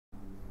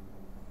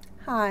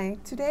Hi,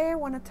 today I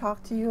want to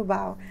talk to you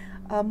about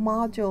a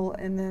module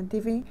in the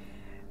Divi,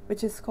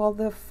 which is called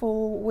the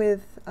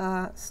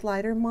Fullwidth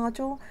slider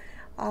module.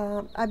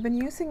 I've been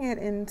using it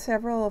in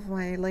several of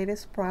my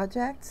latest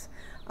projects,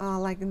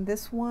 like in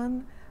this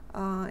one,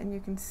 and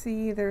you can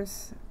see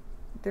there's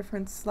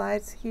different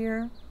slides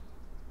here,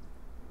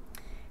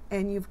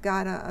 and you've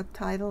got a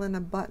title and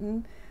a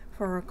button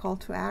for a call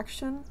to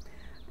action.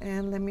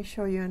 And let me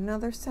show you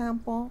another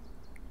sample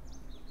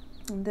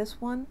in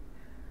this one.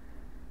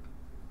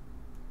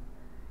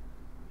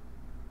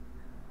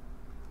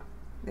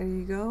 There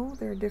you go.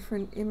 There are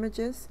different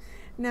images.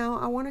 Now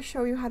I want to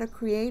show you how to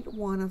create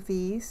one of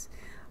these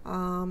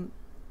so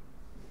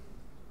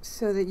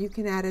that you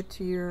can add it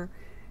to your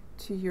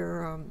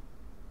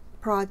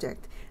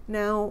project.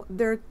 Now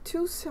there are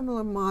two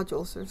similar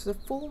modules. There's the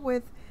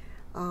Fullwidth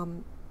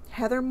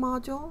header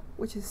module,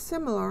 which is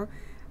similar,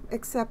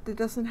 except it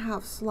doesn't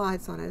have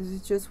slides on it.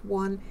 It's just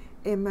one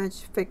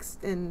image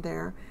fixed in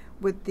there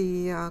with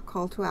the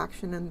call to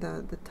action and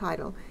the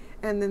title.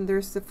 And then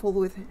there's the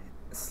Fullwidth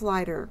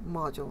slider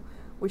module,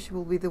 which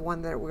will be the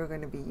one that we're going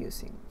to be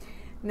using.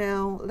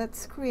 Now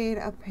let's create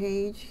a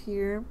page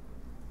here.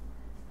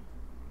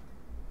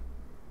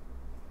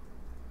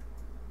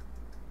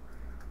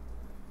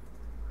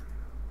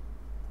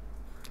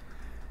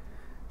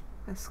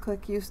 Let's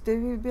click use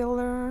Divi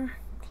Builder,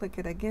 click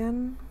it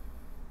again.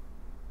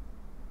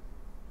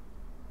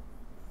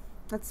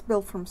 Let's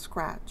build from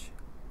scratch.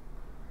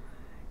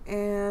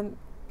 And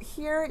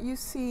here you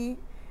see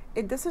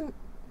it doesn't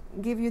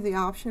give you the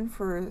option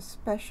for a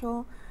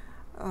special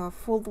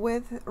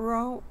Fullwidth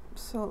row,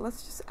 so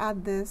let's just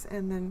add this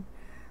and then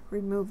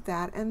remove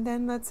that, and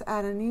then let's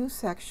add a new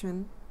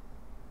section,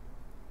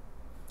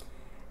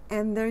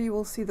 and there you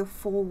will see the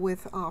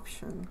Fullwidth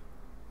option.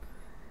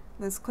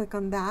 Let's click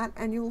on that,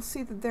 and you will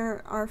see that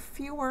there are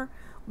fewer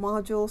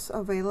modules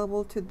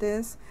available to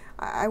this.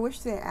 I wish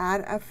they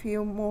add a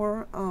few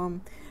more,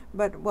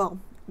 but well,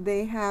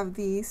 they have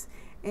these.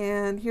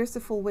 And here's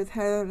the Fullwidth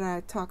header that I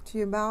talked to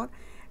you about,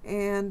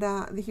 and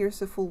here's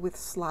the Fullwidth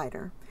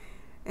slider,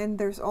 and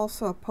there's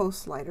also a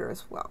post slider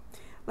as well.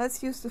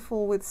 Let's use the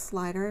Fullwidth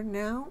slider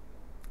now,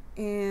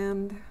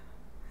 and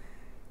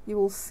you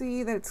will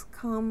see that it's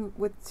come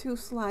with two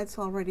slides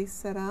already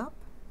set up.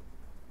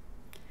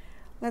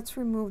 Let's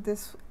remove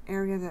this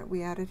area that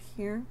we added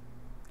here,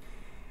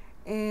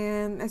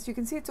 and as you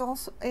can see,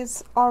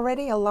 it's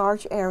already a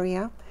large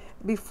area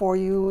before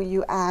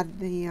you add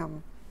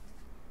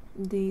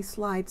the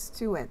slides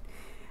to it.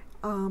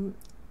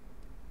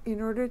 In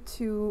order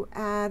to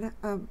add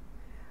a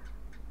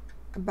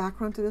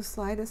background to the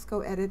slide, let's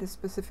go edit a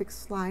specific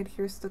slide.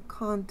 Here's the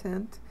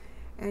content,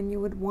 and you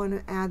would want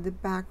to add the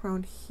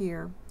background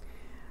here.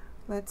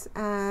 Let's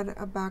add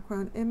a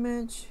background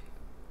image.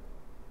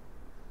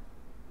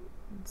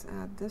 Let's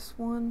add this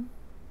one.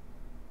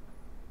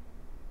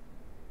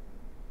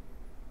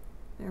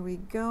 There we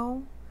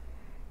go.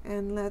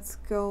 And let's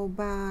go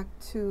back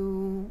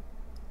to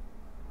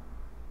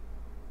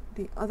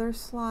the other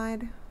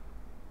slide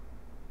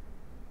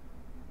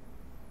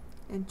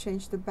and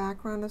change the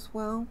background as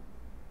well.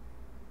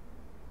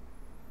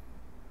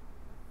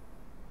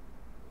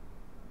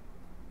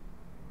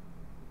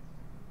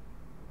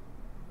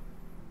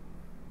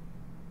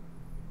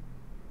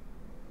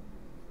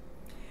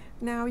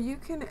 Now you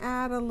can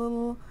add a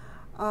little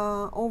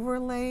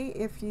overlay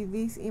if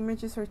these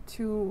images are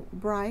too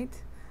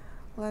bright.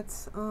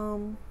 Let's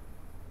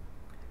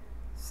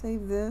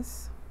save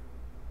this.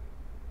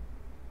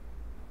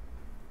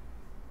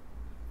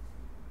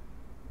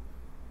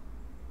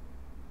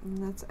 And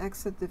let's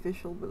exit the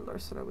Visual Builder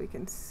so that we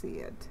can see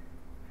it.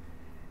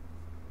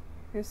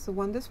 Here's the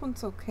one. This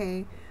one's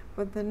okay,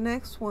 but the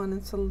next one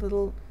is a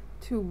little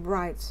too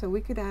bright, so we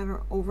could add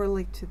our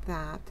overlay to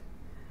that.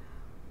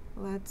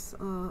 Let's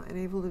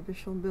enable the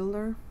Visual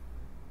Builder.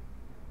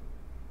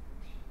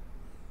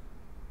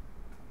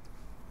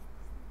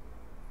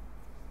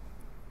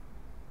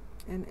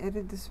 And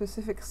edit the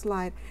specific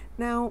slide.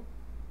 Now,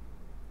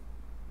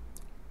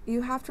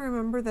 you have to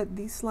remember that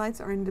these slides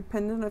are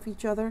independent of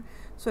each other,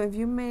 so if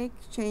you make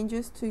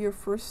changes to your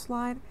first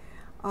slide,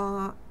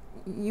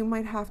 you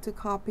might have to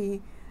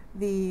copy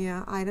the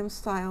item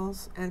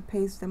styles and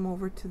paste them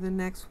over to the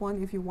next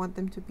one if you want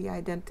them to be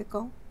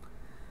identical.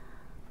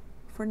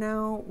 For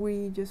now,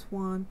 we just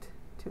want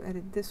to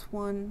edit this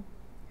one,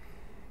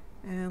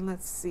 and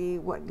let's see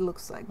what it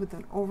looks like with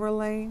an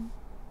overlay.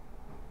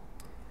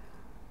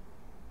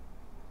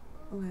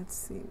 Let's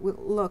see.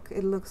 Look,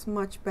 it looks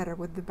much better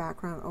with the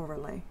background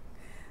overlay.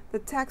 The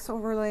text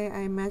overlay,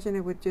 I imagine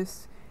it would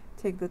just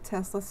take the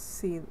text. Let's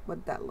see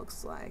what that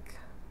looks like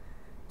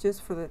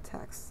just for the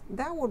text.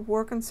 That would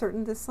work on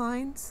certain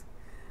designs,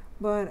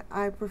 but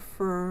I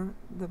prefer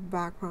the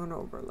background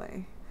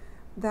overlay.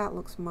 That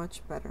looks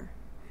much better.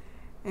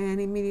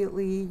 And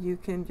immediately you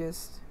can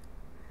just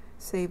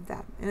save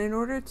that. And in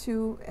order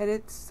to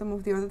edit some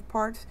of the other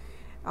parts,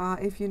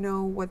 if you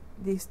know what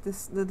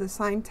the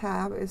design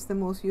tab is the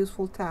most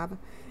useful tab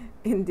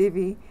in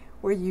Divi,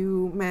 where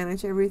you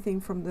manage everything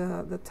from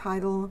the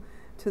title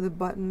to the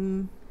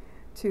button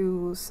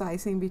to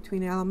sizing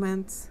between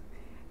elements,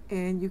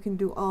 and you can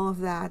do all of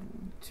that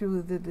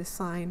through the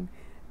design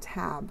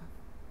tab.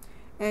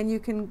 And you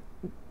can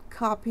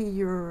copy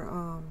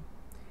your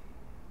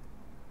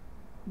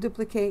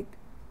duplicate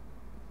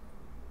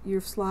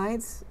your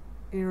slides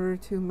in order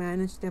to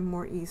manage them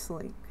more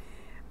easily.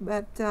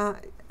 But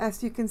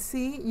as you can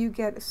see, you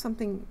get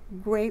something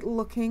great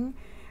looking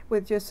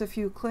with just a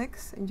few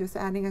clicks and just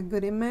adding a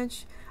good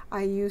image.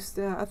 I used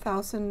a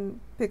 1,000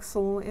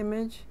 pixel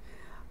image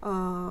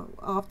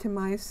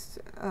optimized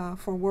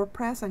for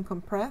WordPress and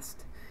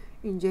compressed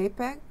in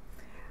JPEG,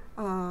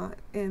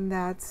 and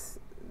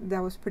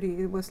that was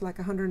pretty. It was like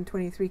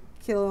 123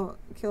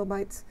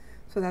 kilobytes,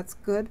 so that's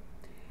good.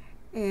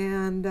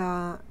 And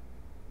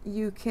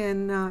you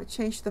can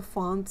change the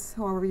fonts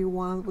however you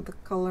want with the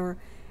color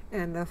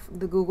and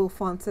the Google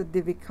fonts that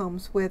Divi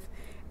comes with,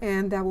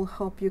 and that will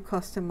help you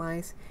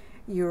customize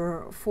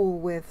your full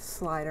width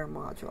slider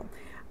module.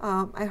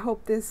 I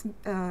hope this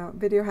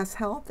video has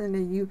helped, and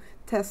that you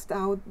test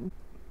out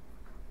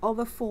all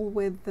the full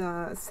width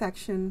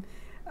section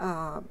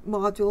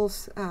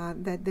modules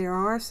that there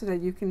are, so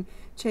that you can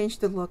change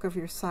the look of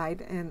your site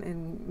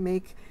and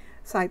make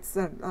sites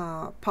that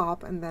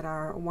pop and that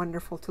are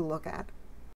wonderful to look at.